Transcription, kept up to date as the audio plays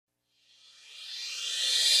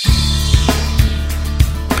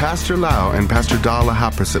Pastor Lau and Pastor Dala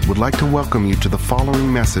Haprasit would like to welcome you to the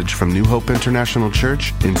following message from New Hope International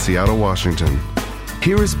Church in Seattle, Washington.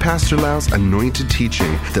 Here is Pastor Lau's anointed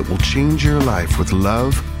teaching that will change your life with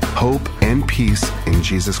love, hope, and peace in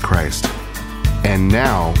Jesus Christ. And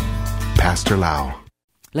now, Pastor Lau.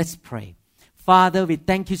 Let's pray. Father, we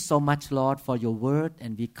thank you so much, Lord, for your word,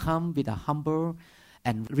 and we come with a humble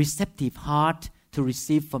and receptive heart to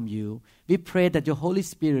receive from you. We pray that your Holy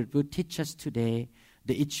Spirit will teach us today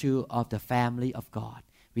the issue of the family of God.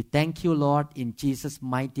 We thank you, Lord, in Jesus'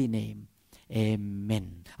 mighty name.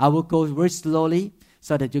 Amen. I will go very slowly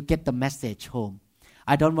so that you get the message home.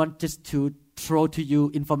 I don't want just to throw to you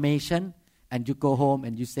information and you go home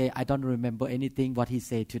and you say, I don't remember anything what he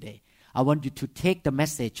said today. I want you to take the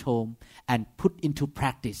message home and put into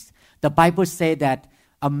practice. The Bible says that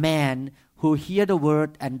a man who hear the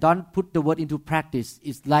word and don't put the word into practice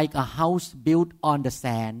is like a house built on the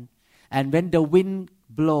sand. And when the wind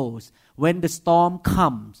blows, when the storm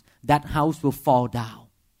comes, that house will fall down.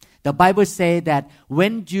 The Bible says that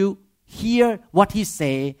when you hear what he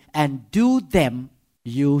say and do them,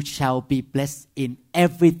 you shall be blessed in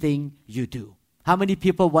everything you do. How many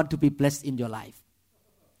people want to be blessed in your life?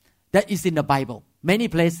 That is in the Bible. Many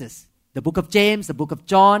places. The book of James, the book of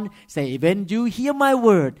John say, when you hear my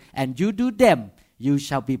word and you do them, you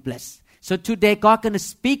shall be blessed. So today, God going to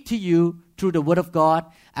speak to you through the word of God,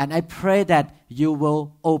 and I pray that you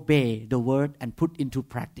will obey the word and put into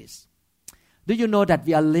practice. Do you know that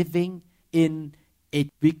we are living in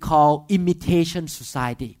we call imitation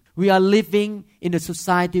society? We are living in a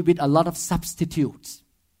society with a lot of substitutes,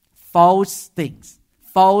 false things,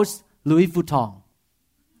 false Louis Vuitton,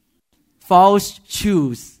 false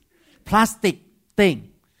shoes, plastic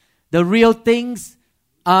thing. The real things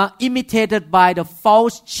are imitated by the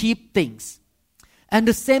false cheap things. And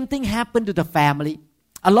the same thing happened to the family.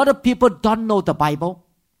 A lot of people don't know the Bible.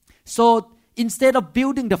 So instead of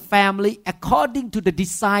building the family according to the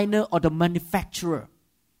designer or the manufacturer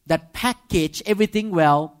that package everything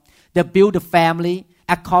well, they build a family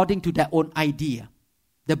according to their own idea.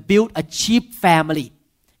 They build a cheap family,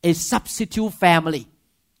 a substitute family.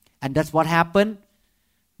 And that's what happened.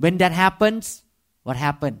 When that happens, what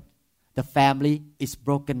happened? The family is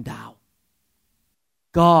broken down.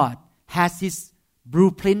 God has His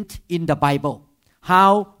blueprint in the Bible,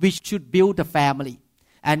 how we should build a family.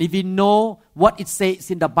 And if we know what it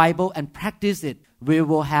says in the Bible and practice it, we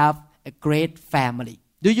will have a great family.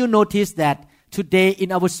 Do you notice that today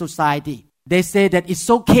in our society, they say that it's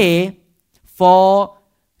okay for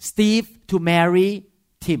Steve to marry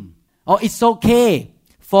Tim, or it's okay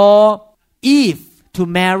for Eve to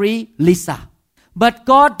marry Lisa. But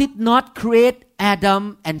God did not create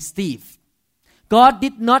Adam and Steve. God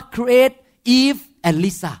did not create Eve and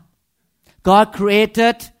Lisa. God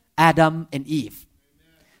created Adam and Eve.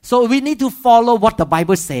 So we need to follow what the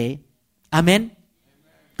Bible says. Amen?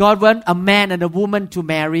 God wants a man and a woman to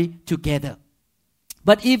marry together.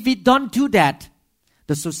 But if we don't do that,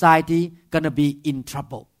 the society gonna be in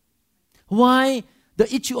trouble. Why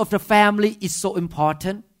the issue of the family is so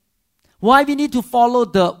important? Why we need to follow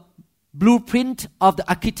the blueprint of the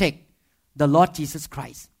architect, the Lord Jesus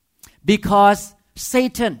Christ? Because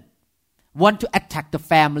Satan wants to attack the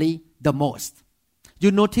family the most.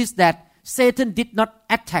 You notice that Satan did not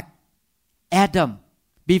attack Adam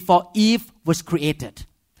before Eve was created.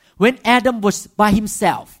 When Adam was by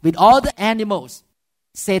himself with all the animals,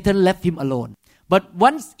 Satan left him alone. But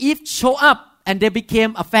once Eve showed up and they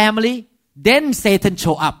became a family, then Satan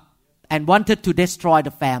showed up and wanted to destroy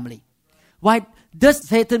the family. Why does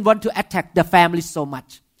Satan want to attack the family so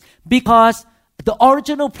much? Because the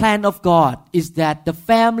original plan of God is that the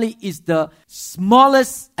family is the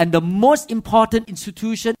smallest and the most important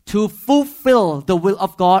institution to fulfill the will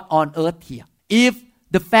of God on earth here. If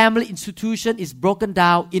the family institution is broken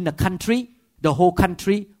down in a country, the whole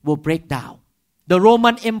country will break down. The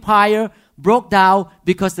Roman Empire broke down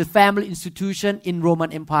because the family institution in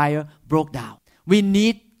Roman Empire broke down. We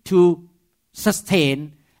need to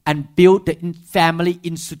sustain and build the family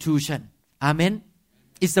institution. Amen.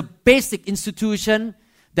 It's a basic institution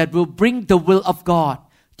that will bring the will of God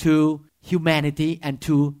to humanity and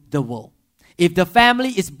to the world. If the family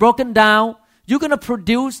is broken down, you're going to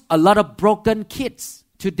produce a lot of broken kids.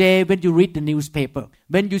 Today, when you read the newspaper,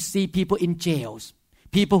 when you see people in jails,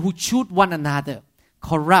 people who shoot one another,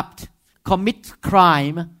 corrupt, commit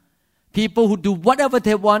crime, people who do whatever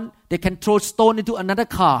they want, they can throw stone into another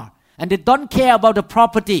car, and they don't care about the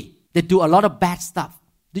property. They do a lot of bad stuff.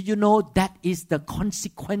 Do you know that is the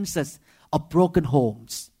consequences of broken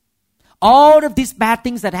homes? All of these bad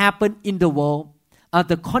things that happen in the world are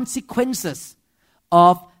the consequences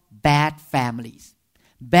of bad families.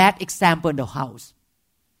 bad example in the house.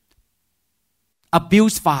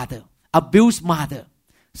 Abused father, abused mother.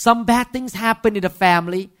 Some bad things happen in the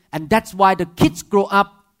family, and that's why the kids grow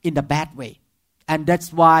up in the bad way. And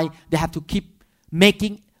that's why they have to keep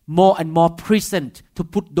making more and more prison to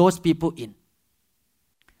put those people in.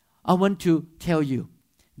 I want to tell you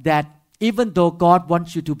that even though God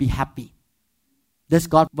wants you to be happy, does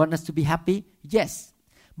God want us to be happy? Yes.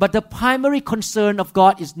 But the primary concern of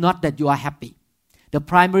God is not that you are happy. The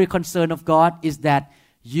primary concern of God is that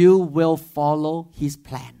you will follow His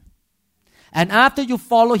plan. And after you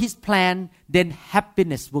follow His plan, then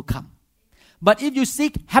happiness will come. But if you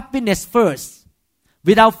seek happiness first,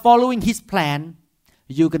 without following His plan,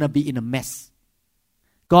 you're going to be in a mess.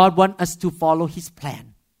 God wants us to follow His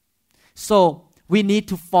plan. So we need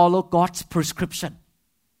to follow God's prescription.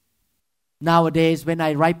 Nowadays, when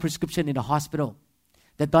I write prescription in the hospital,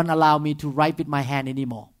 they don't allow me to write with my hand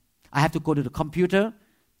anymore. I have to go to the computer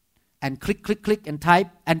and click and type,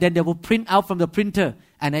 and then they will print out from the printer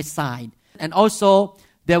and I sign. And also,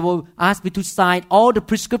 they will ask me to sign all the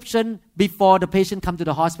prescription before the patient come to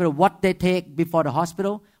the hospital, what they take before the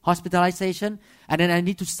hospitalization, and then I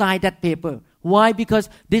need to sign that paper. Why? Because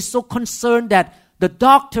they're so concerned that the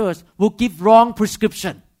doctors will give wrong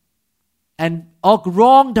prescription and or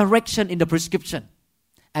wrong direction in the prescription,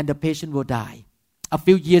 and the patient will die. A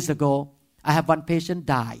few years ago, I have one patient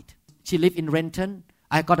died. She lived in Renton.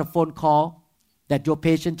 I got a phone call that your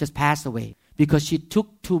patient just passed away because she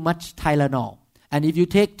took too much Tylenol. And if you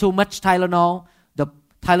take too much Tylenol, the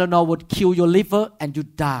Tylenol would kill your liver and you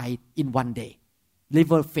die in one day.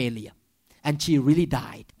 Liver failure. And she really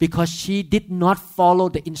died because she did not follow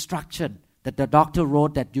the instruction that the doctor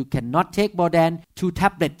wrote that you cannot take more than 2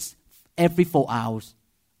 tablets every 4 hours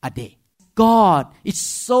a day. God is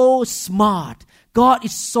so smart. God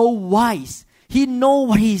is so wise. He knows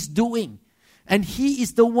what He is doing. And He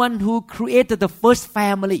is the one who created the first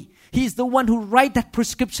family. He is the one who write that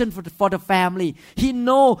prescription for the family. He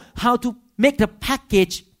knows how to make the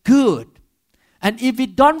package good. And if we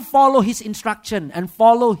don't follow His instruction and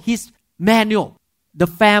follow His manual, the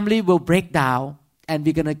family will break down and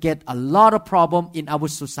we're going to get a lot of problem in our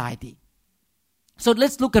society. So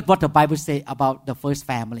let's look at what the Bible says about the first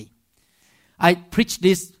family. I preached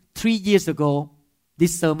this 3 years ago,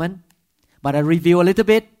 this sermon, but I review a little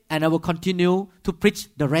bit and I will continue to preach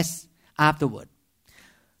the rest afterward.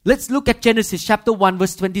 Let's look at Genesis chapter 1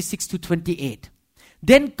 verse 26 to 28.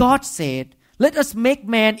 Then God said, let us make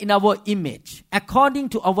man in our image, according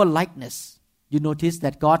to our likeness. You notice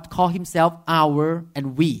that God called Himself our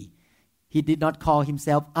and we. He did not call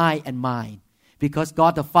Himself I and mine. Because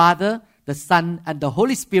God the Father, the Son, and the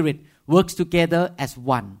Holy Spirit works together as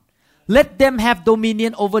one. Let them have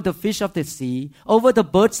dominion over the fish of the sea, over the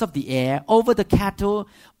birds of the air, over the cattle,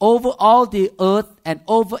 over all the earth, and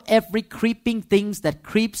over every creeping thing that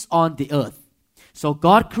creeps on the earth. So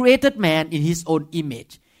God created man in His own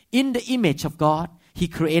image. In the image of God, He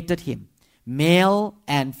created him. Male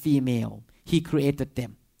and female, He created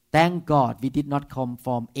them. Thank God we did not come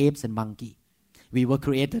from apes and monkeys. We were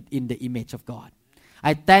created in the image of God.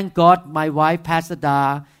 I thank God my wife, Pastor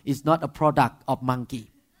Da, is not a product of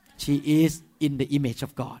monkey. She is in the image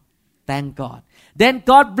of God. Thank God. Then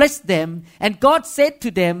God blessed them, and God said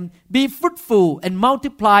to them, be fruitful and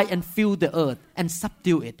multiply and fill the earth and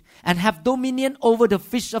subdue it, and have dominion over the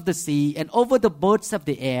fish of the sea and over the birds of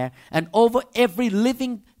the air and over every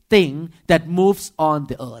living thing that moves on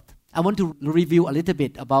the earth. I want to review a little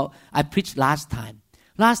bit about, I preached last time.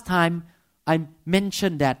 Last time I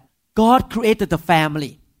mentioned that God created the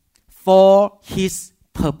family for His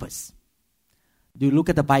purpose. You look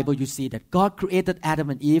at the Bible, you see that God created Adam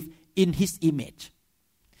and Eve in His image.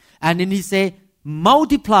 And then He said,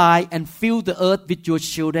 multiply and fill the earth with your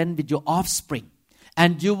children, with your offspring.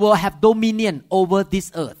 And you will have dominion over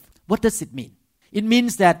this earth. What does it mean? It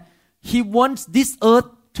means that He wants this earth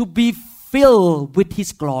to be filled with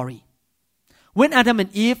His glory. When Adam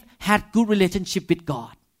and Eve had good relationship with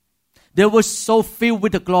God, they were so filled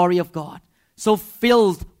with the glory of God, so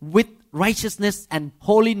filled with righteousness and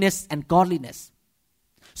holiness and godliness.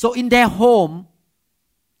 So in their home,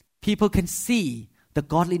 people can see the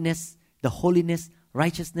godliness, the holiness,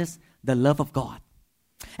 righteousness, the love of God.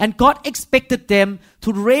 And God expected them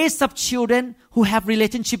to raise up children who have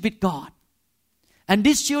relationship with God. And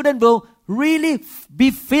these children will really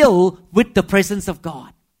be filled with the presence of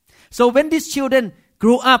God. So when these children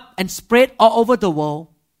grow up and spread all over the world,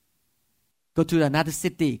 go to another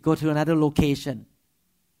city, go to another location.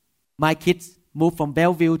 My kids moved from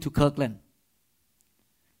Bellevue to Kirkland.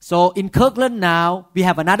 So in Kirkland now, we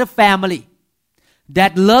have another family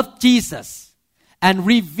that love Jesus and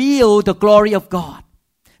reveal the glory of God.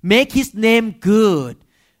 make His name good.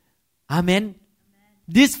 Amen.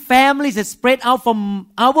 These families that spread out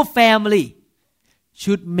from our family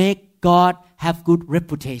should make God have good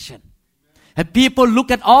reputation. And people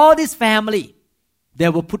look at all this family, they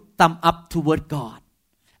will put thumb up toward God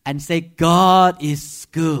and say, God is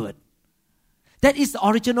good. That is the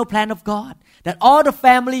original plan of God. That all the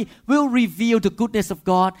family will reveal the goodness of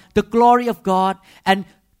God, the glory of God, and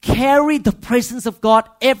carry the presence of God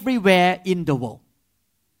everywhere in the world.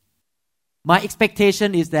 My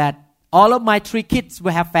expectation is that all of my 3 kids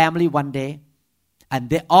will have family one day, and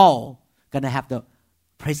they're all going to have the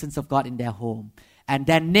presence of God in their home. And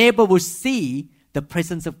their neighbor will see the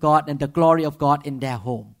presence of God and the glory of God in their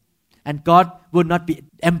home. And God will not be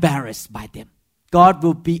embarrassed by them. God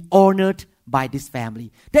will be honored by this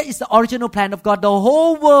family. That is the original plan of God. The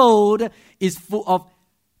whole world is full of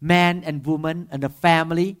man and woman and a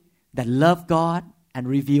family that love God and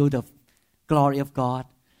reveal the glory of God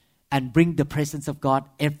and bring the presence of God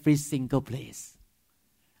every single place.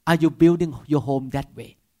 Are you building your home that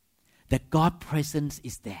way? That God's presence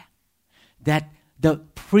is there. That the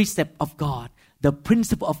precept of God, the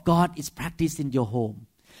principle of God is practiced in your home.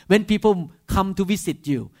 When people come to visit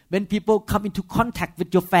you, when people come into contact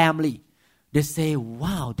with your family, they say,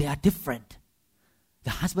 wow, they are different. The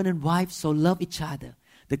husband and wife so love each other.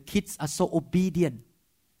 The kids are so obedient.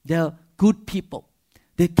 They're good people.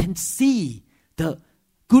 They can see the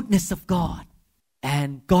goodness of God.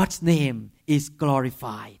 And God's name is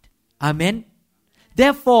glorified. Amen.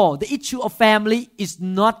 Therefore, the issue of family is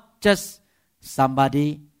not just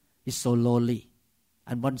somebody is so lonely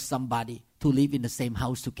and wants somebody to live in the same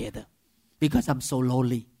house together because I'm so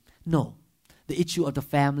lonely. No. The issue of the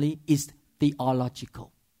family is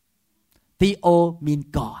theological. Theo means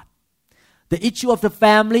God. The issue of the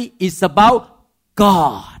family is about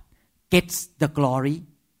God gets the glory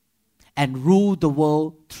and rule the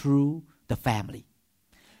world through the family.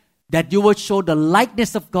 That you will show the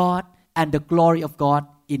likeness of God and the glory of God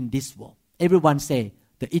in this world. Everyone say,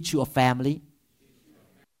 the issue of family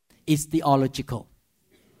is theological.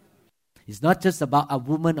 It's not just about a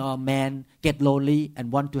woman or a man get lonely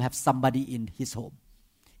and want to have somebody in his home.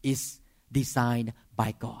 It's designed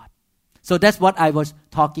by God. So that's what I was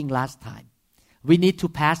talking last time. We need to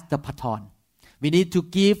pass the baton. We need to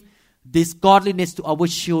give this godliness to our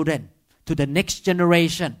children, to the next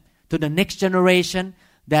generation,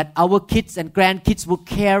 that our kids and grandkids will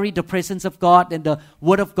carry the presence of God and the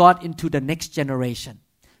Word of God into the next generation.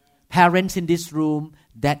 Parents in this room,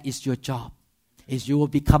 that is your job. Is you will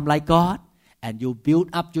become like God and you build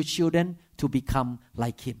up your children to become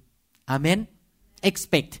like Him. Amen?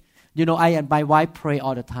 Expect. I and my wife pray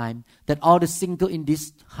all the time that all the single in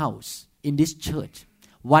this house, in this church,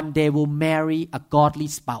 one day will marry a godly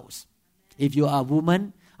spouse. If you are a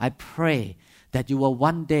woman, I pray that you will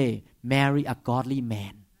one day marry a godly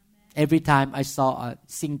man. Every time I saw a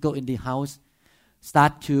single in the house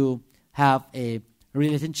start to have a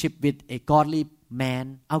relationship with a godly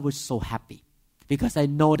man, I was so happy. Because I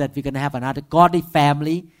know that we're going to have another godly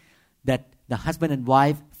family, that the husband and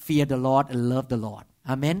wife fear the Lord and love the Lord.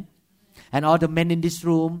 Amen? And all the men in this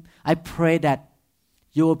room, I pray that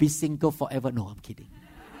you will be single forever. No, I'm kidding.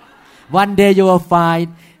 One day you will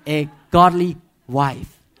find a godly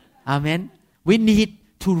wife. Amen? We need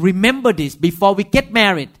to remember this before we get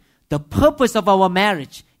married. The purpose of our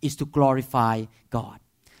marriage is to glorify God.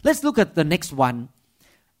 Let's look at the next one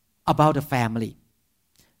about the family.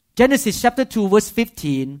 Genesis chapter 2 verse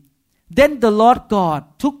 15. Then the Lord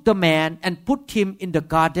God took the man and put him in the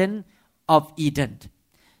garden of Eden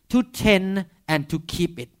to tend and to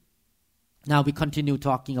keep it. Now we continue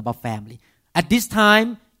talking about family. At this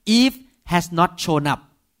time, Eve has not shown up.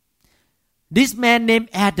 This man named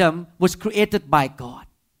Adam was created by God.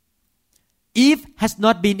 Eve has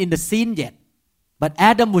not been in the scene yet, but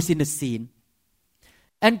Adam was in the scene.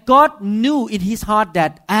 And God knew in His heart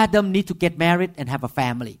that Adam needs to get married and have a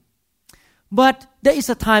family. But there is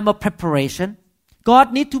a time of preparation.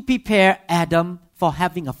 God needs to prepare Adam for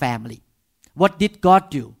having a family. What did God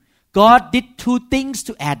do? God did 2 things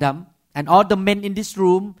to Adam. And all the men in this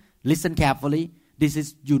room, listen carefully. This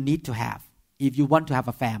is you need to have if you want to have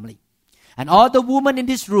a family. And all the women in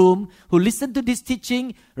this room who listen to this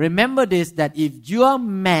teaching, remember this, that if your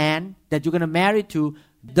man that you're going to marry to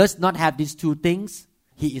does not have these 2 things,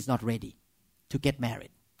 he is not ready to get married.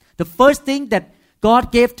 The first thing that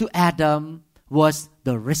God gave to Adam was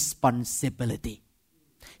the responsibility.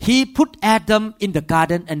 He put Adam in the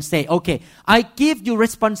garden and say, okay, I give you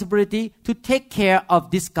responsibility to take care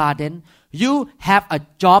of this garden. You have a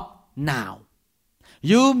job now.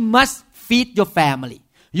 You must feed your family.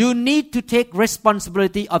 You need to take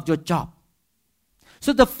responsibility of your job.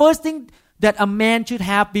 So the first thing that a man should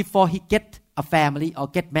have before he get a family or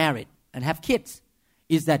get married and have kids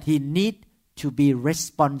is that he need to be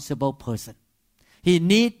responsible person. He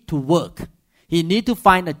need to work. He need to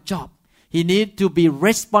find a job. He need to be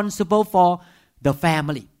responsible for the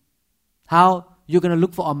family. How you're going to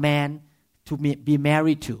look for a man to be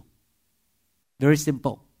married to? Very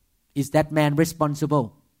simple. Is that man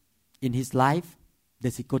responsible in his life?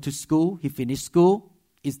 Does he go to school? He finished school?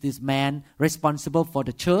 Is this man responsible for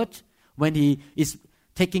the church? When he is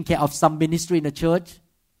taking care of some ministry in the church,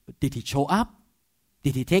 did he show up?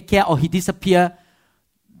 Did he take care or he disappear?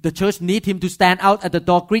 The church need him to stand out at the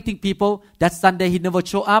door greeting people. That Sunday he never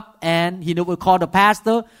show up and he never call the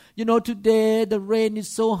pastor. Today the rain is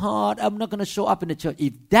so hard. I'm not going to show up in the church.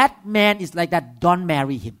 If that man is like that, don't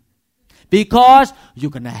marry him. Because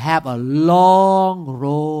you're going to have a long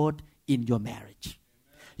road in your marriage.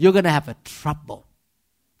 You're going to have a trouble.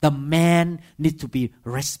 The man needs to be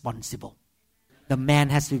responsible. The man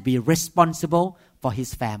has to be responsible for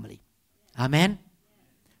his family. Amen.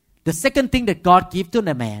 The second thing that God gives to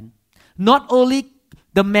the man, not only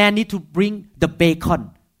the man need to bring the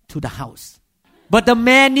bacon to the house, but the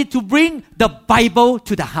man need to bring the Bible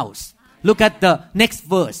to the house. Look at the next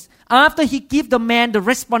verse. After he give the man the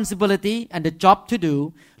responsibility and the job to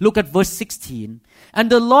do, look at verse 16. And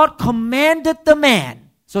the Lord commanded the man.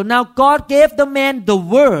 So now God gave the man the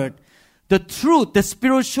word, the truth, the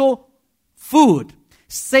spiritual food,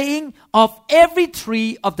 saying, of every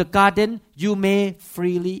tree of the garden you may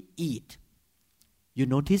freely eat. You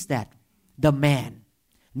notice that the man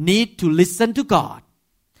need to listen to God,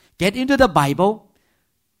 get into the Bible,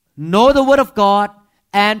 know the word of God,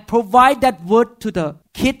 and provide that word to the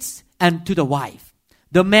kids and to the wife.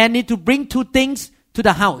 The man need to bring two things to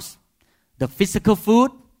the house: the physical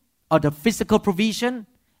food or the physical provision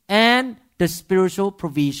and the spiritual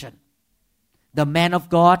provision. The man of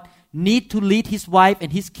God need to lead his wife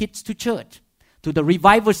and his kids to church, to the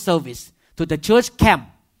revival service, to the church camp.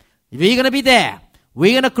 We're going to be there.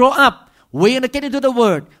 We're going to grow up. We're going to get into the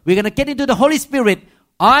Word. We're going to get into the Holy Spirit.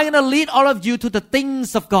 I'm going to lead all of you to the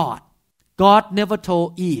things of God. God never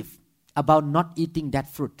told Eve about not eating that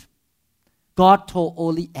fruit. God told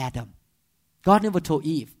only Adam. God never told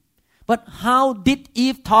Eve. But how did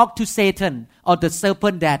Eve talk to Satan or the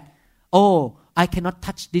serpent that, I cannot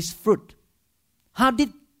touch this fruit? How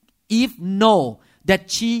did Eve know that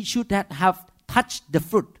she should have touched the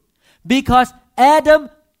fruit? Because Adam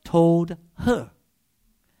told her.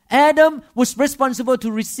 Adam was responsible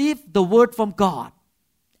to receive the word from God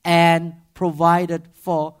and provided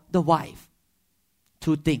for the wife.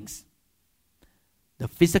 Two things. The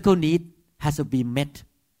physical need has to be met.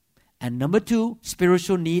 And number two,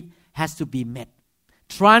 spiritual need has to be met.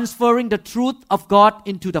 Transferring the truth of God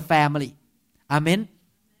into the family. Amen.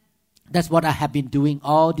 That's what I have been doing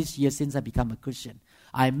all these years since I become a Christian.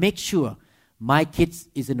 I make sure my kids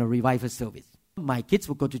is in a revival service. My kids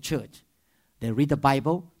will go to church. They read the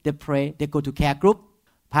Bible. They pray. They go to care group.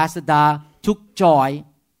 Pastor Da took Joy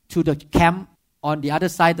to the camp on the other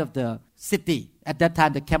side of the city. At that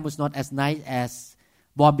time, the camp was not as nice as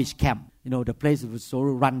Warm Beach camp. The place was so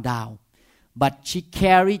run down. But she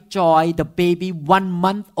carried Joy, the baby 1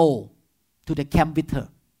 month old, to the camp with her.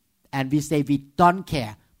 And we say, we don't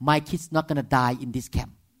care. My kid's not going to die in this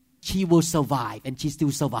camp. She will survive, and she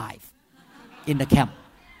still survive in the camp.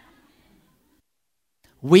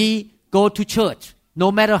 We go to church.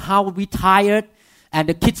 No matter how we tired, and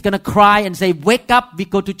the kid's going to cry and say, wake up, we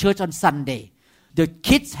go to church on Sunday. The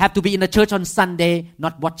kids have to be in the church on Sunday,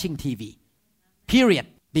 not watching TV. Period.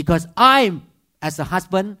 Because I, as a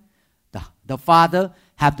husband, the father,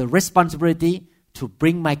 have the responsibility to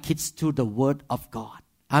bring my kids to the Word of God.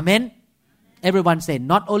 Amen? Everyone say,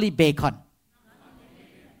 not only bacon,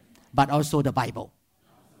 but also the Bible.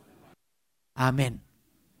 Amen.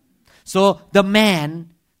 So the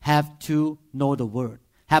man have to know the Word,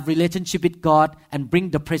 have relationship with God, and bring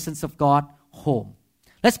the presence of God home.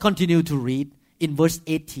 Let's continue to read in verse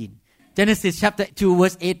 18. Genesis chapter 2,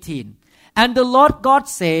 verse 18. And the Lord God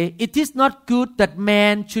said, it is not good that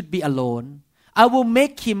man should be alone. I will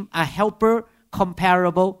make him a helper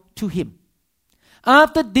comparable to him.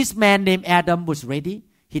 After this man named Adam was ready,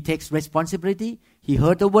 he takes responsibility. He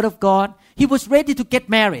heard the word of God. He was ready to get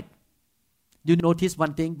married. You notice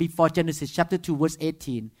one thing before Genesis chapter 2 verse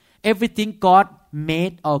 18. Everything God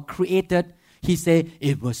made or created, he said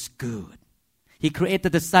it was good. He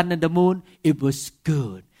created the sun and the moon. It was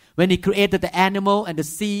good. When he created the animal and the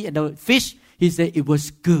sea and the fish, he said it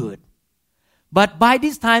was good. But by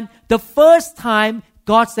this time, the first time,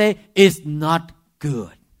 God said, it's not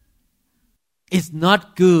good. It's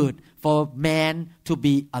not good for man to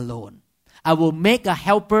be alone. I will make a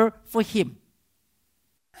helper for him.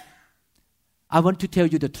 I want to tell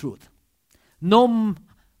you the truth. No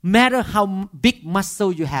matter how big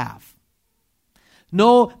muscle you have,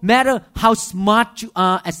 no matter how smart you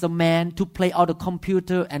are as a man to play on the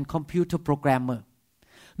computer and computer programmer,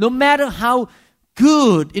 no matter how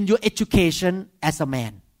good in your education as a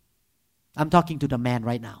man, I'm talking to the man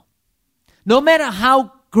right now. No matter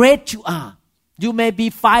how great you are, you may be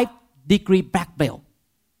 5-degree black belt.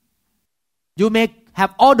 You may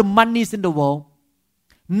have all the monies in the world.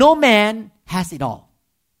 No man has it all.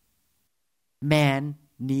 Man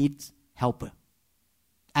needs helper.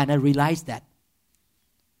 And I realized that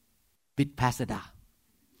with Pastor Da.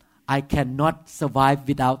 I cannot survive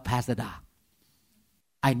without Pastor Da.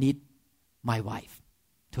 I need my wife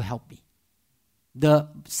to help me. The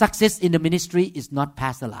success in the ministry is not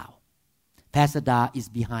Pastor Lau. Pastor Da is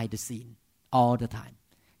behind the scene all the time,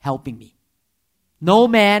 helping me. No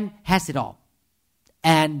man has it all.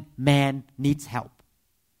 And man needs help.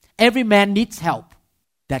 Every man needs help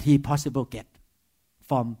that he possible get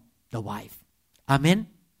from the wife. Amen?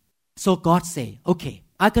 So God say, okay,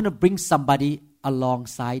 I'm going to bring somebody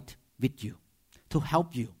alongside with you to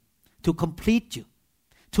help you, to complete you,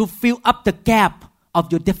 to fill up the gap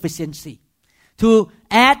of your deficiency, to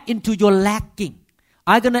add into your lacking.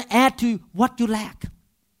 I'm going to add to what you lack.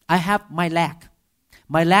 I have my lack.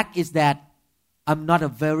 My lack is that I'm not a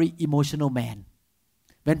very emotional man.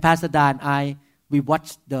 When Pastor Da and we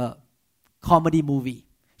watched the comedy movie,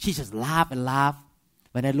 she just laugh and laugh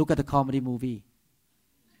when I look at the comedy movie.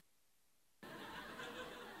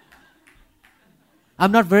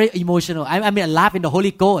 I'm not very emotional. I laugh in the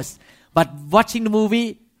Holy Ghost. But watching the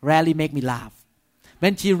movie rarely make me laugh.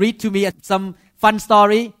 When she read to me some fun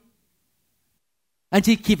story, and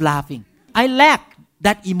she keep laughing. I lack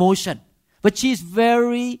that emotion. But she is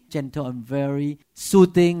very gentle and very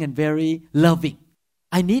soothing and very loving.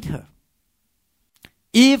 I need her.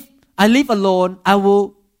 If I live alone, I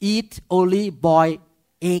will eat only boiled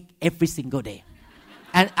egg every single day.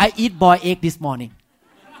 And I eat boiled egg this morning.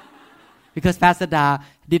 Because Pastor Da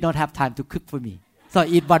did not have time to cook for me. So I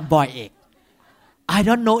eat one boiled egg. I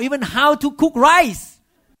don't know even how to cook rice.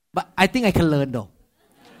 But I think I can learn though.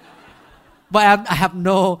 But I have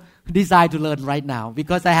no desire to learn right now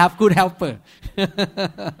because I have good helper.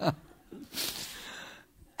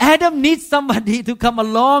 Adam needs somebody to come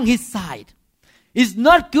along his side. It's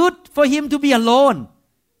not good for him to be alone.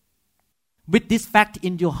 With this fact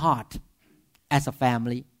in your heart, as a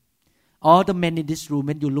family, all the men in this room,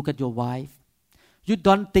 when you look at your wife, you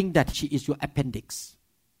don't think that she is your appendix.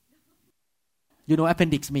 You know what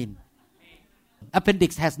appendix mean?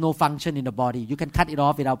 Appendix has no function in the body. You can cut it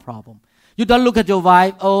off without problem. You don't look at your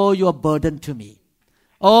wife, oh, you're a burden to me.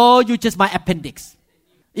 Oh, you're just my appendix.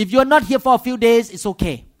 If you're not here for a few days, it's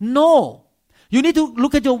okay. No. You need to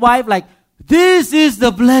look at your wife like, this is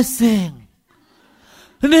the blessing.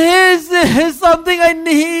 This is something I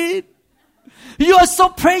need. You are so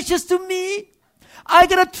precious to me. I'm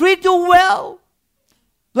going to treat you well.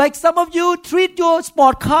 Like some of you treat your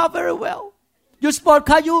sport car very well. Your sport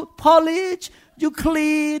car, you polish, you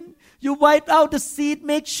clean, you wipe out the seat,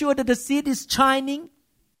 make sure that the seat is shining.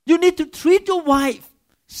 You need to treat your wife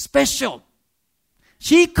special.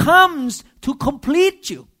 She comes to complete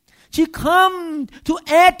you. She comes to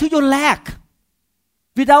add to your lack.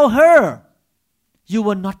 Without her, you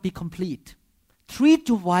will not be complete. Treat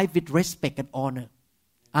your wife with respect and honor.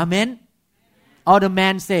 Amen? Or the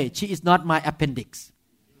man say, she is not my appendix.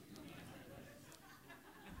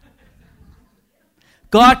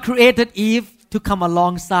 God created Eve to come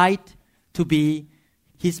alongside to be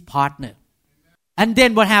his partner. And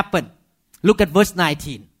then what happened? Look at verse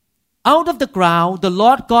 19. Out of the ground, the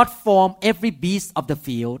Lord God formed every beast of the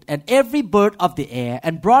field and every bird of the air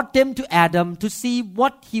and brought them to Adam to see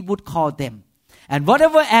what he would call them. And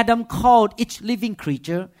whatever Adam called each living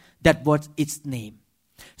creature, that was its name.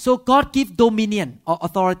 So God gave dominion or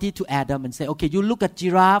authority to Adam and say, okay, you look at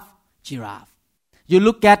giraffe, giraffe. You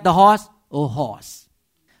look at the horse, oh horse.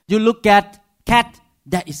 You look at cat,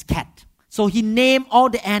 that is cat. So he named all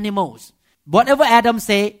the animals. Whatever Adam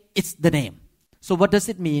say, it's the name. So what does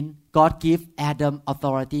it mean? God gave Adam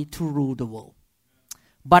authority to rule the world.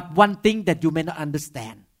 But one thing that you may not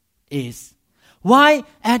understand is why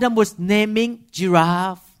Adam was naming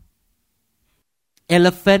giraffe,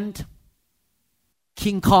 elephant,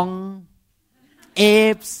 King Kong,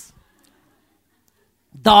 apes,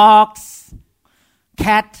 dogs,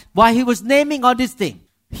 cat. Why he was naming all these things?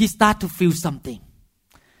 He started to feel something.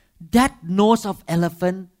 That nose of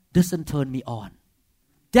elephant doesn't turn me on.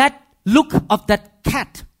 That look of that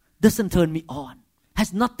cat doesn't turn me on.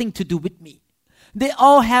 Has nothing to do with me. They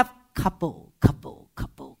all have couple.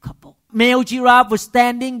 Male giraffe was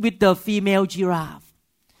standing with the female giraffe.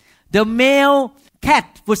 The male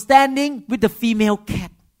cat was standing with the female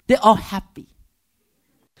cat. They're all happy.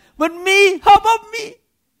 But me, how about me?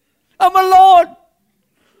 I'm alone.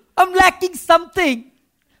 I'm lacking something.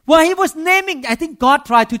 While he was naming, I think God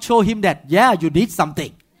tried to show him that, yeah, you need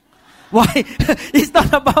something. Why? It's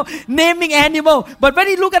not about naming animal. But when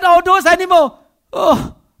he look at all those animals,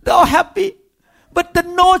 oh, they're all happy. But the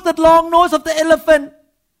long nose of the elephant,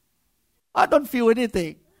 I don't feel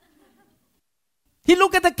anything. He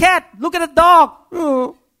look at the cat, look at the dog.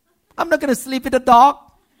 Oh, I'm not going to sleep with the dog.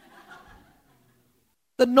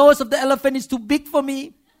 The nose of the elephant is too big for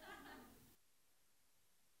me.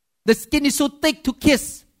 The skin is so thick to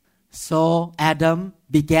kiss. So Adam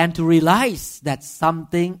began to realize that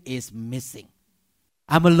something is missing.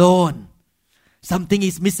 I'm alone. Something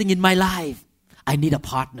is missing in my life. I need a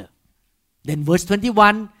partner. Then verse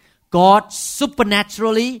 21, God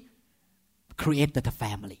supernaturally created a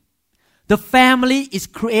family. The family is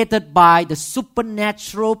created by the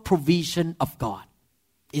supernatural provision of God.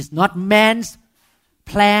 It's not man's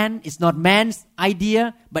plan, it's not man's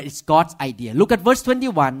idea, but it's God's idea. Look at verse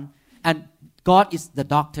 21, and God is the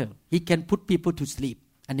doctor. He can put people to sleep,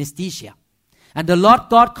 anesthesia. And the Lord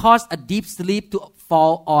God caused a deep sleep to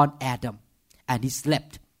fall on Adam, and he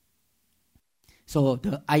slept. So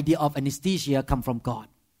the idea of anesthesia comes from God.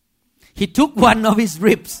 He took one of his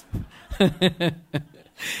ribs. I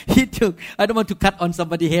don't want to cut on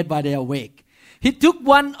somebody's head while they are awake. He took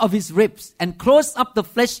one of his ribs and closed up the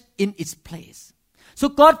flesh in its place. So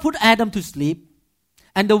God put Adam to sleep.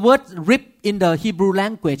 And the word rib in the Hebrew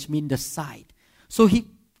language means the side. So he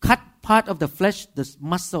cut part of the flesh, the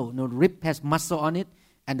muscle. The rib has muscle on it,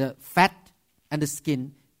 and the fat and the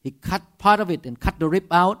skin. He cut part of it and cut the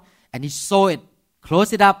rib out, and he sewed it,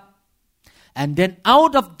 closed it up. And then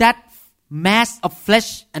out of that mass of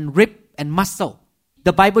flesh and rib and muscle,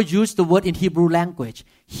 the Bible used the word in Hebrew language.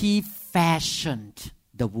 He fashioned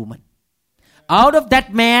the woman. Out of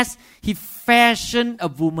that mass, he fashioned a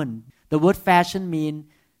woman. The word fashion means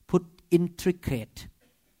put intricate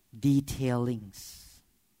detailings.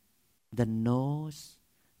 The nose,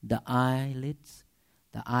 the eyelids,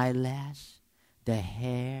 the eyelash, the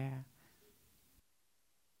hair.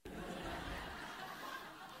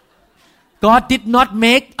 God did not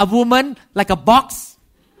make a woman like a box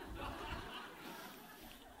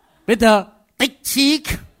with a thick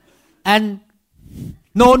cheek and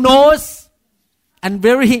no nose and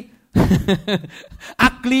very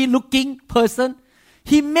ugly looking person.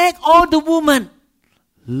 He made all the women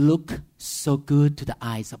look so good to the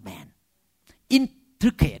eyes of man.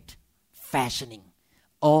 Intricate fashioning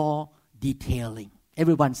or detailing.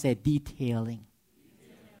 Everyone say detailing.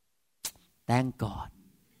 Thank God.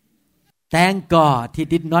 Thank God he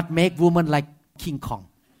did not make women like King Kong.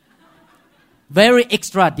 Very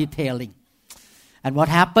extra detailing. And what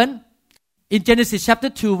happened? In Genesis chapter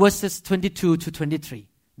 2 verses 22 to 23.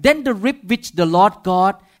 Then the rib which the Lord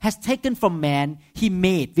God has taken from man, he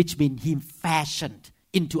made, which means he fashioned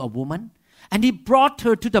into a woman. And he brought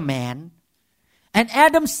her to the man. And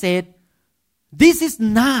Adam said, this is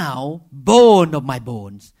now bone of my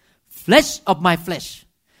bones, flesh of my flesh.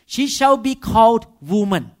 She shall be called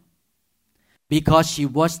woman, because she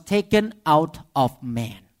was taken out of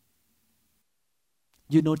man.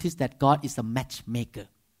 You notice that God is a matchmaker.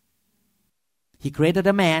 He created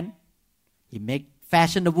a man, he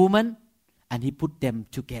fashioned a woman, and he put them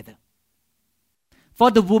together.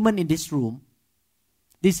 For the woman in this room,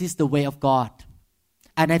 this is the way of God.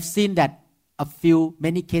 And I've seen that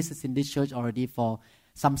many cases in this church already for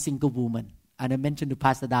some single woman. And I mentioned to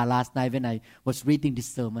Pastor Da last night when I was reading this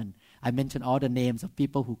sermon. I mentioned all the names of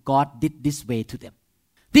people who God did this way to them.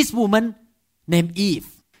 This woman named Eve,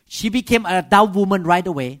 she became an adult woman right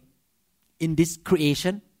away in this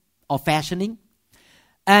creation or fashioning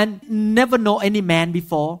and never know any man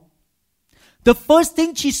before. The first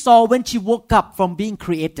thing she saw when she woke up from being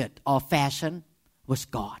created or fashioned was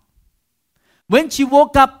God. When she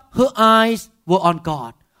woke up, her eyes were on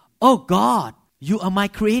God. Oh God, you are my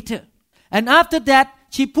creator. And after that,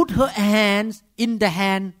 she put her hands in the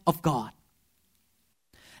hand of God.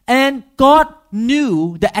 And God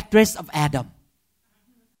knew the address of Adam.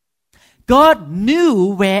 God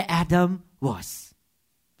knew where Adam was.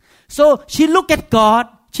 So she looked at God,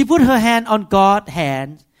 she put her hand on God's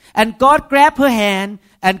hand, and God grabbed her hand,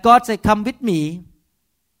 and God said, come with me.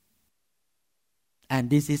 And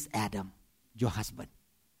this is Adam, your husband.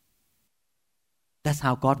 That's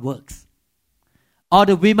how God works. All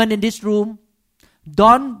the women in this room,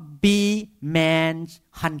 don't be man's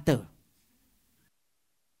hunter.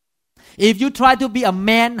 If you try to be a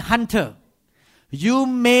man hunter, you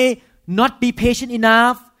may not be patient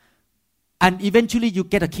enough, and eventually you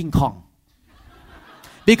get a King Kong.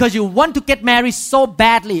 Because you want to get married so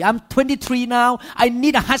badly. I'm 23 now. I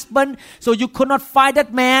need a husband. So you could not find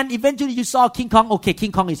that man. Eventually you saw King Kong. Okay,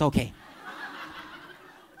 King Kong is okay.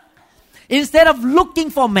 Instead of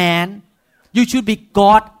looking for man, you should be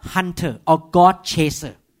God hunter or God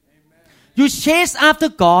chaser. You chase after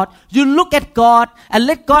God. You look at God and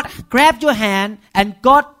let God grab your hand, and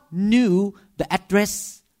God knew the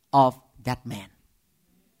address of that man.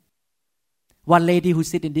 One lady who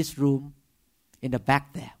sits in this room, in the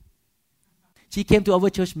back there, she came to our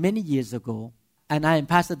church many years ago, and I and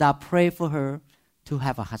Pastor Da prayed for her to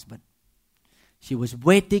have a husband. She was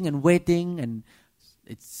waiting, and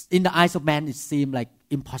it's in the eyes of man it seemed like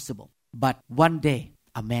impossible. But one day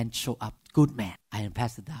a man showed up, good man. I and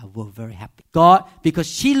Pastor Da were very happy. God, because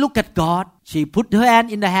she looked at God, she put her hand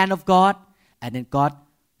in the hand of God, and then God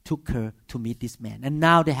took her to meet this man, and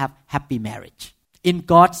now they have happy marriage. In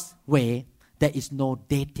God's way, there is no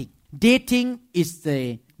dating. Dating is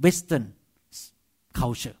the Western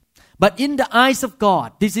culture. But in the eyes of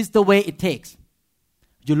God, this is the way it takes.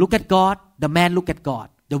 You look at God, the man look at God,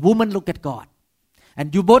 the woman look at God.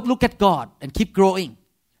 And you both look at God and keep growing.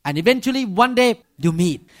 And eventually one day you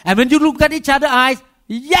meet. And when you look at each other's eyes,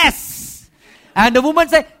 yes! And the woman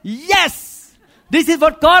says, yes! This is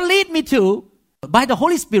what God lead me to. By the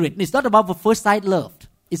Holy Spirit. It's not about the first sight love.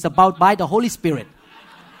 It's about by the Holy Spirit.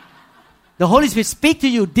 The Holy Spirit speak to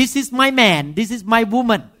you. This is my man. This is my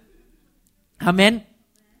woman. Amen.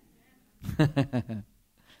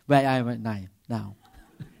 Where am I now?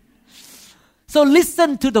 So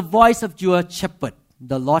listen to the voice of your shepherd,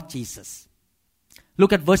 the Lord Jesus.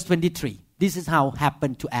 Look at verse 23. This is how it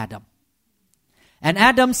happened to Adam. And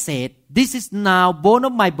Adam said, this is now bone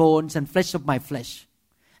of my bones and flesh of my flesh.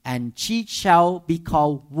 And she shall be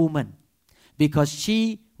called woman, because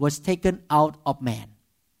she was taken out of man.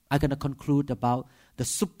 I'm going to conclude about the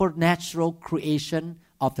supernatural creation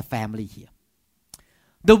of the family here.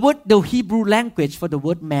 The Hebrew language for the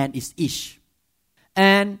word man is ish.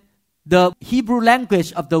 And the Hebrew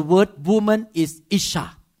language of the word woman is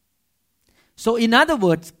isha. So in other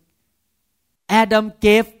words, Adam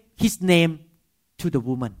gave his name to the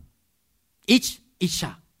woman.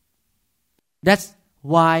 Isha. That's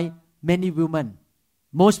why many women,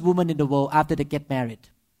 most women in the world, after they get married,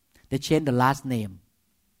 they change the last name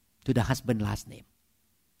to the husband's last name.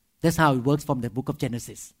 That's how it works from the book of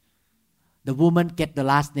Genesis. The woman get the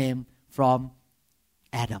last name from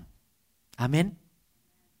Adam. Amen?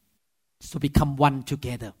 So become one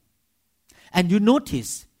together. And you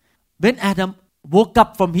notice, when Adam woke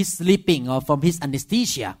up from his sleeping or from his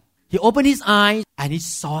anesthesia, he opened his eyes and he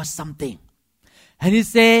saw something. And he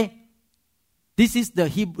said, this is the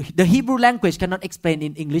Hebrew language cannot explain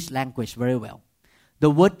in English language very well. The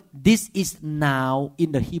word this is now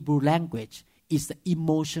in the Hebrew language is the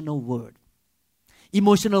emotional word.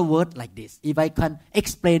 Emotional word like this. If I can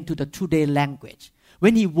explain to the today language.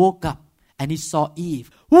 When he woke up and he saw Eve.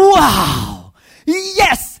 Wow!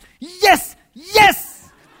 Yes! Yes! Yes!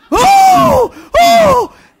 Oh!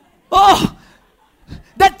 Oh! Oh!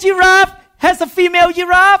 That giraffe has a female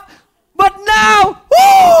giraffe. But now,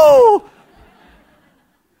 oh!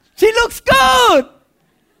 She looks good!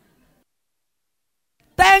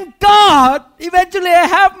 Thank God, eventually I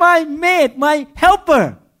have my mate, my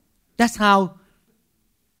helper. That's how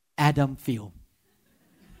Adam feels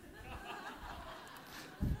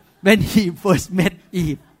when he first met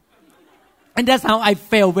Eve. And that's how I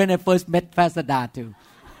felt when I first met Pastor Da too.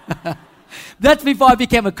 That's before I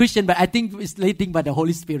became a Christian, but I think it's leading by the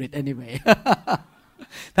Holy Spirit anyway.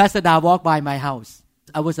 Pastor Da walked by my house.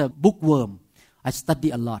 I was a bookworm. I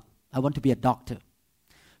studied a lot. I want to be a doctor.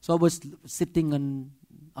 So I was sitting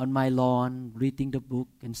on my lawn, reading the book,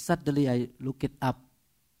 and suddenly I look it up.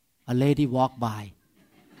 A lady walked by.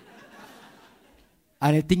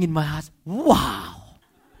 And I think in my heart, wow!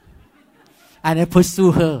 And I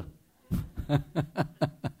pursue her.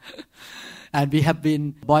 And we have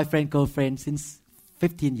been boyfriend, girlfriend since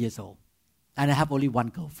 15 years old. And I have only one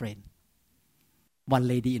girlfriend. One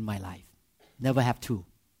lady in my life. Never have two.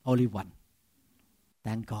 Only one.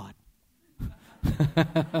 Thank God.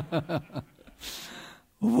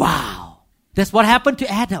 Wow! That's what happened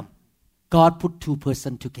to Adam. God put two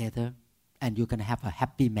persons together and you're going to have a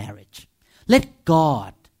happy marriage. Let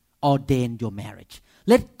God ordain your marriage.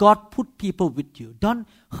 Let God put people with you. Don't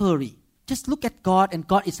hurry. Just look at God, and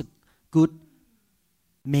God is a good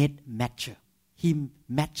mate matcher. He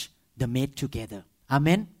matched the mate together.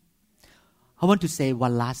 Amen? I want to say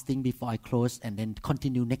one last thing before I close and then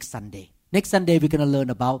continue next Sunday. Next Sunday, we're going to learn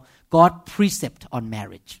about God's precept on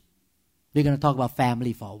marriage. We're going to talk about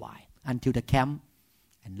family for a while until the camp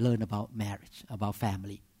and learn about marriage, about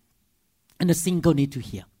family. And the single need to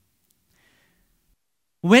hear.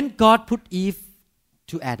 When God put Eve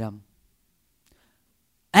to Adam,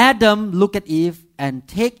 Adam looked at Eve and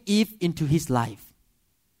take Eve into his life.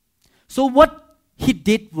 So what he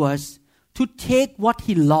did was to take what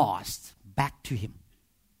he lost back to him.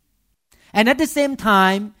 And at the same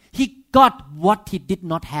time, he got what he did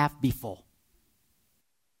not have before.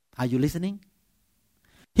 Are you listening?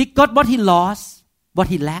 He got what he lost, what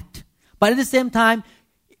he lacked. But at the same time,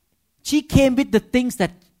 she came with the things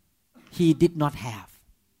that he did not have.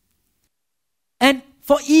 And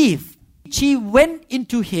for Eve, she went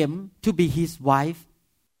into him to be his wife,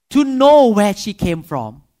 to know where she came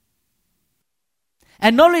from.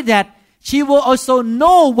 And not only that, she will also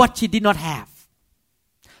know what she did not have.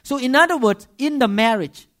 So in other words, in the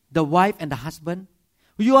marriage, the wife and the husband,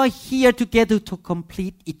 you are here together to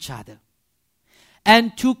complete each other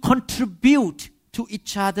and to contribute to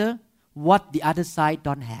each other what the other side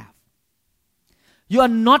don't have. You are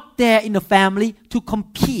not there in the family to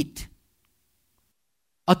compete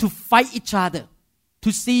or to fight each other,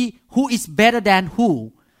 to see who is better than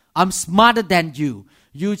who. I'm smarter than you.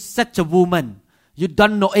 You're such a woman. You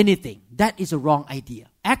don't know anything. That is a wrong idea.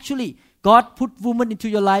 Actually, God put woman into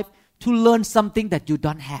your life to learn something that you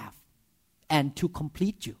don't have and to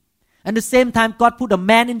complete you. At the same time, God put a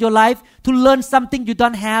man in your life to learn something you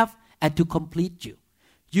don't have and to complete you.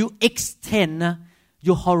 You extend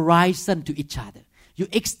your horizon to each other. You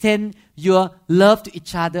extend your love to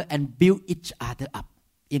each other and build each other up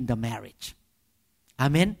in the marriage.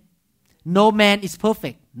 Amen. No man is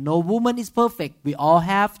perfect. No woman is perfect. We all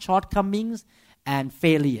have shortcomings and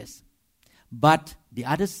failures. But the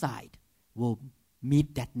other side will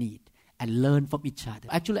meet that need and learn from each other.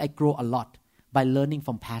 Actually, I grow a lot by learning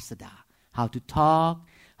from Pastor Da. How to talk,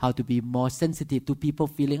 how to be more sensitive to people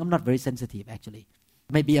feeling. I'm not very sensitive, actually.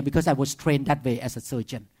 Maybe because I was trained that way as a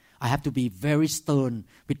surgeon. I have to be very stern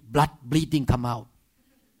with blood bleeding come out.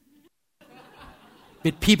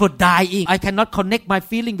 With people dying. I cannot connect my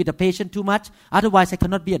feeling with the patient too much. Otherwise, I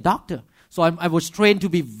cannot be a doctor. So I was trained to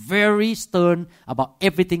be very stern about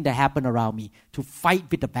everything that happened around me, to fight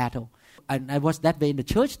with the battle. And I was that way in the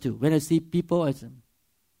church too. When I see people, I say,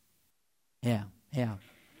 yeah.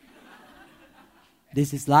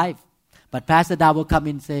 This is life. But Pastor Da will come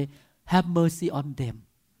in and say, have mercy on them.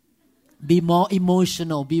 Be more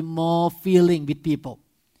emotional, be more feeling with people.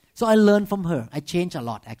 So I learned from her. I changed a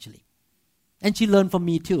lot, actually. And she learned from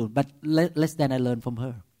me too, but less than I learned from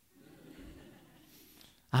her.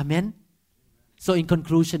 Amen? So in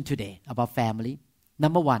conclusion today about family,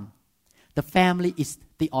 number one, the family is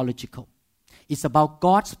theological. It's about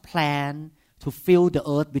God's plan to fill the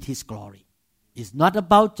earth with His glory. It's not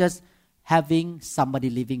about just having somebody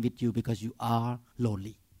living with you because you are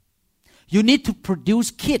lonely. You need to produce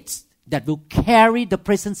kids that will carry the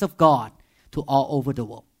presence of God to all over the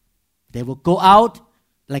world. They will go out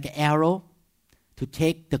like an arrow to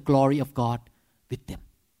take the glory of God with them,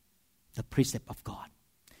 the precept of God.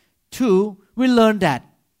 2, we learn that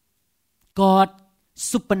God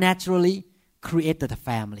supernaturally created a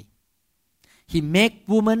family. He made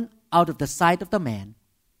woman out of the side of the man.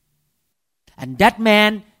 And that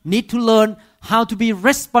man need to learn how to be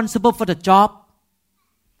responsible for the job,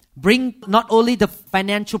 bring not only the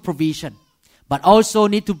financial provision, but also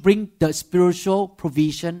need to bring the spiritual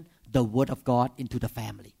provision, the word of God, into the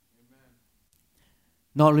family. Amen.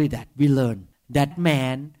 Not only that, we learn that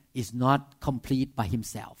man is not complete by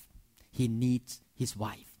himself. He needs his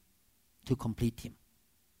wife to complete him.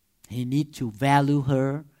 He needs to value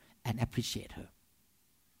her and appreciate her.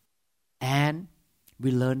 And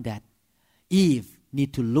we learn that Eve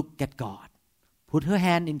needs to look at God, put her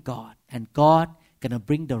hand in God, and God gonna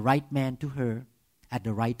bring the right man to her at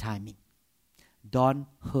the right timing. Don't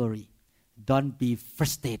hurry. Don't be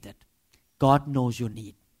frustrated. God knows your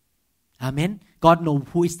need. Amen. God knows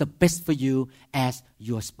who is the best for you as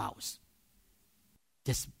your spouse.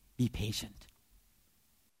 Just be patient.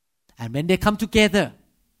 And when they come together,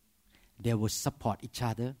 they will support each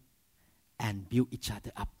other and build each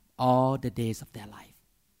other up all the days of their life.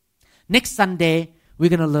 Next Sunday, we're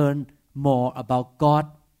going to learn more about God's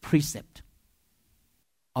precept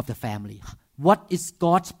of the family. What is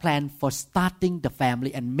God's plan for starting the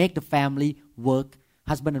family and make the family work?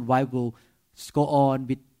 Husband and wife will go on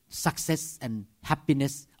with success and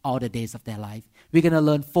happiness all the days of their life. We're going to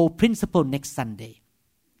learn 4 principles next Sunday.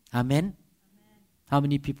 Amen? How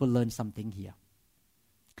many people learn something here?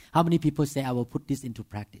 How many people say, I will put this into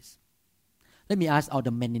practice? Let me ask all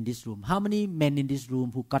the men in this room. How many men in this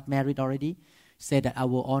room who got married already say that I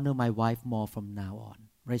will honor my wife more from now on?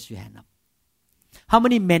 Raise your hand up. How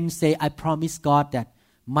many men say, I promise God that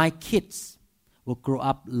my kids will grow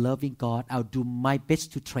up loving God. I'll do my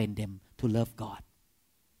best to train them to love God.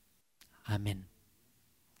 Amen.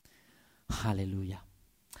 Hallelujah.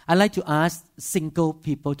 I'd like to ask single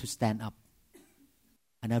people to stand up.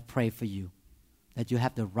 And I pray for you that you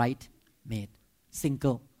have the right mate.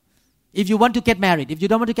 Single. If you want to get married, if you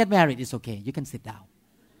don't want to get married, it's okay. You can sit down.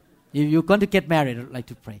 If you're going to get married, I'd like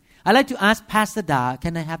to pray. I'd like to ask Pastor Da,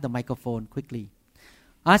 can I have the microphone quickly?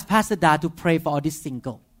 Ask Pastor Da to pray for all these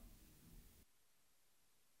single.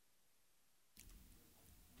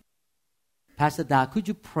 Pastor Da, could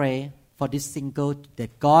you pray for this single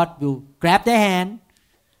that God will grab their hand,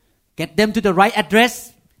 get them to the right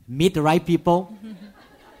address, meet the right people.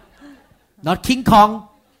 Not King Kong,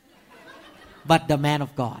 but the man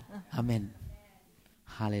of God. Amen.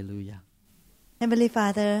 Hallelujah. Heavenly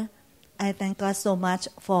Father, I thank God so much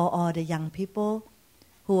for all the young people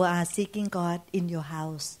who are seeking God in your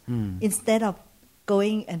house. Instead of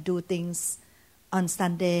going and do things on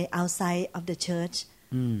Sunday outside of the church,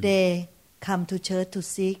 they come to church to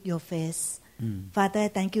seek your face. Father, I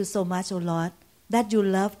thank you so much, oh Lord, that you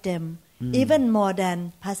love them even more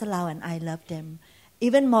than Pastor Lau and I love them,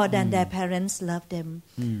 even more than their parents love them.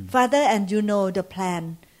 Father, and you know the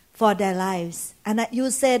plan for their lives. And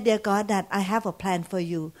you said, dear God, that I have a plan for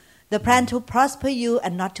you. The plan to prosper you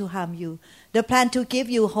and not to harm you. The plan to give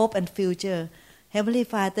you hope and future. Heavenly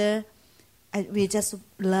Father, we just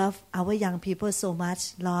love our young people so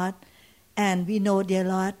much, Lord. And we know, dear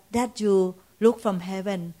Lord, that you look from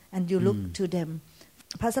heaven and you look to them.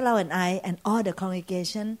 Pastor Lau and I and all the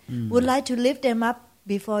congregation would like to lift them up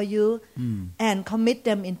before you and commit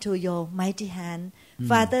them into your mighty hand.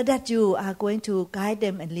 Father, that you are going to guide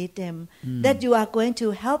them and lead them, that you are going to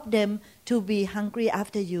help them to be hungry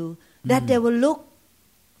after you, that they will look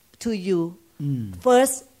to you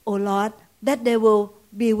first, O Lord, that they will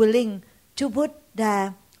be willing to put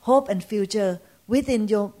their hope and future within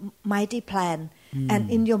your mighty plan and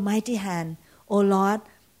in your mighty hand, O Lord.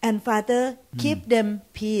 And Father, keep them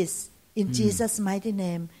peace in Jesus' mighty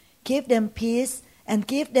name. Keep them peace and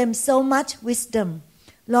give them so much wisdom.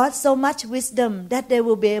 Lord, so much wisdom that they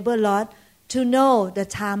will be able, Lord, to know the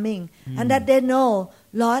timing and that they know,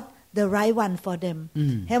 Lord, the right one for them.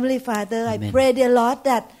 Heavenly Father, Amen. I pray, dear Lord,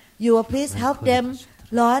 that you will please help them,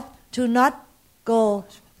 Lord, to not go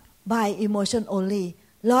by emotion only,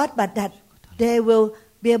 Lord, but that they will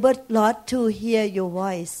be able, Lord, to hear your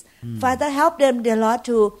voice. Father, help them, dear Lord,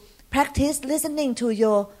 to practice listening to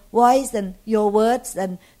your voice and your words,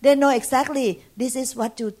 and they know exactly this is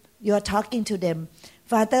what you are talking to them.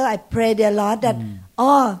 Father, I pray, dear Lord, that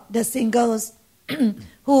all the singles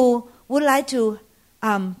who would like to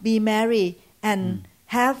be married and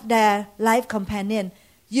have their life companion,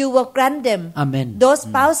 you will grant them. Amen. Those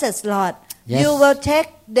spouses, Lord, yes. You will take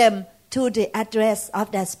them to the address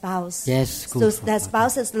of their spouse. Yes. To their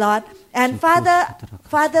spouses, Lord. And Father,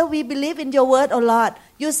 we believe in your word, oh Lord.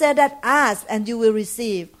 You said that ask and you will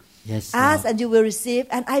receive. Yes, ask Lord. and you will receive.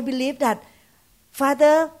 And I believe that,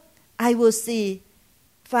 Father, I will see,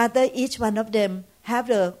 Father, each one of them have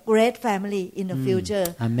a great family in the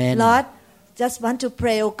future. Amen. Lord, just want to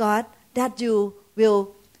pray, oh God, that you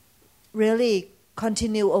will really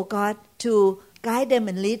continue, oh God, to guide them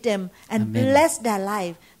and lead them and Amen. Bless their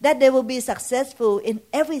life, that they will be successful in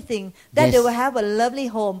everything, that yes. they will have a lovely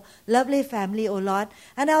home, lovely family, oh Lord.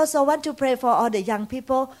 And I also want to pray for all the young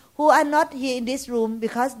people who are not here in this room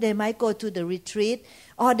because they might go to the retreat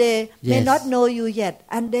or they may yes. not know you yet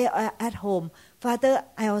and they are at home. Father,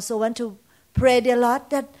 I also want to pray, dear Lord,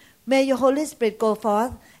 that may your Holy Spirit go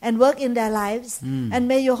forth and work in their lives. And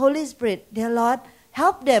may your Holy Spirit, dear Lord,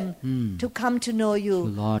 help them to come to know you.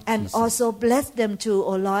 Lord and Jesus. Also bless them too,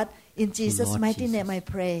 oh Lord. In Jesus' Lord mighty Jesus. name I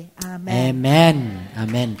pray. Amen. Amen.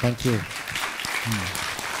 Amen. Thank you.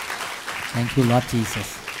 Thank you, Lord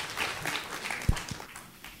Jesus.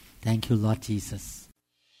 Thank you, Lord Jesus.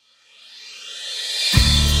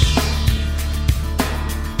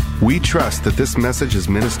 We trust that this message is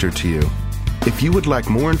ministered to you. If you would like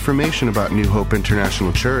more information about New Hope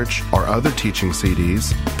International Church or other teaching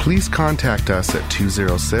CDs, please contact us at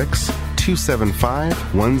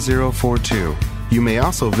 206-275-1042. You may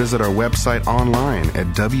also visit our website online at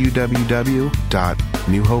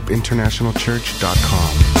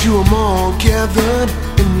www.newhopeinternationalchurch.com. To 'em all gathered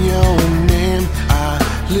in your name, I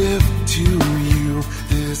lift to you.